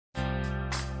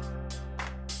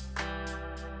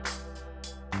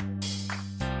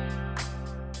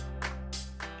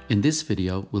In this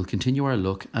video, we'll continue our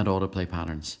look at autoplay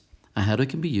patterns and how they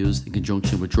can be used in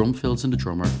conjunction with drum fills in the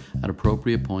drummer at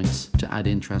appropriate points to add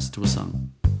interest to a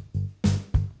song.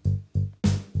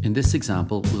 In this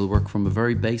example, we'll work from a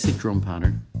very basic drum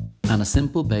pattern and a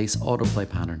simple bass autoplay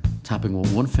pattern, tapping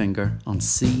with one finger on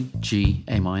C, G,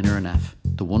 A minor and F,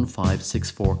 the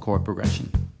 1-5-6-4 chord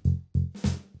progression.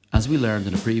 As we learned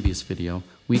in a previous video,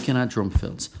 we can add drum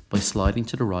fills by sliding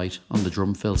to the right on the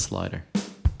drum fill slider.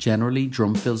 Generally,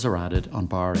 drum fills are added on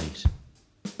bar 8.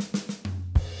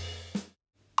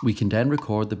 We can then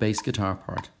record the bass guitar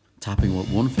part, tapping with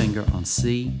one finger on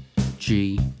C,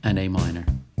 G and A minor.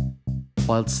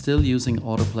 While still using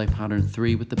autoplay pattern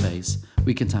 3 with the bass,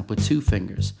 we can tap with two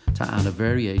fingers to add a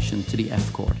variation to the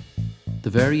F chord.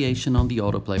 The variation on the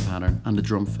autoplay pattern and the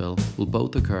drum fill will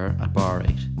both occur at bar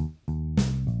 8.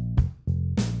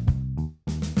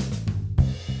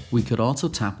 We could also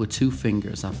tap with two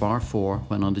fingers at bar 4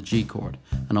 when on the G chord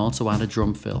and also add a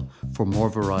drum fill for more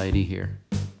variety here.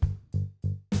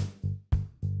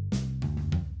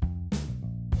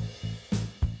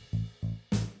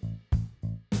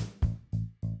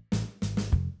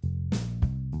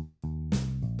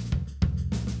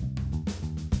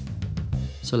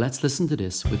 So let's listen to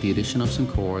this with the addition of some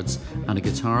chords and a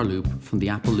guitar loop from the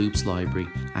Apple Loops library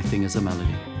acting as a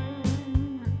melody.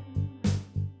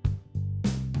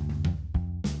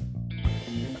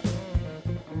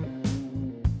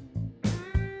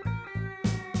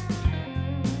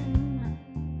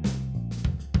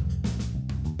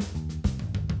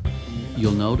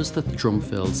 You'll notice that the drum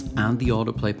fills and the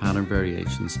autoplay pattern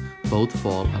variations both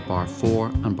fall at bar 4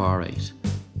 and bar 8.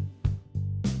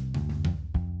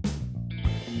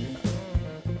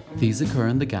 These occur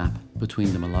in the gap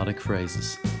between the melodic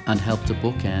phrases and help to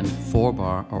bookend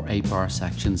 4-bar or 8-bar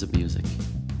sections of music.